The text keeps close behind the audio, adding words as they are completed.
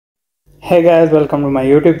Hey guys, welcome to my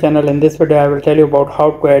YouTube channel. In this video I will tell you about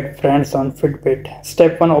how to add friends on Fitbit.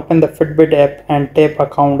 Step 1, open the Fitbit app and tap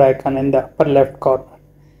account icon in the upper left corner.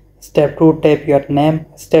 Step 2, tap your name.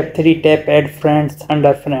 Step 3, tap add friends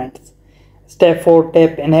under friends. Step 4,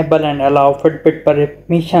 tap enable and allow Fitbit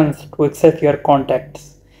permissions to access your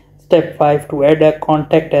contacts. Step 5, to add a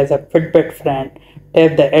contact as a Fitbit friend,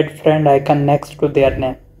 tap the add friend icon next to their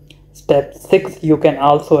name. Step 6, you can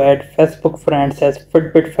also add Facebook friends as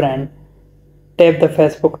Fitbit friend. Tap the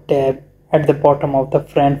Facebook tab at the bottom of the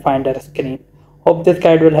friend finder screen. Hope this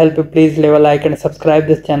guide will help you. Please leave a like and subscribe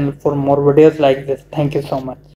this channel for more videos like this. Thank you so much.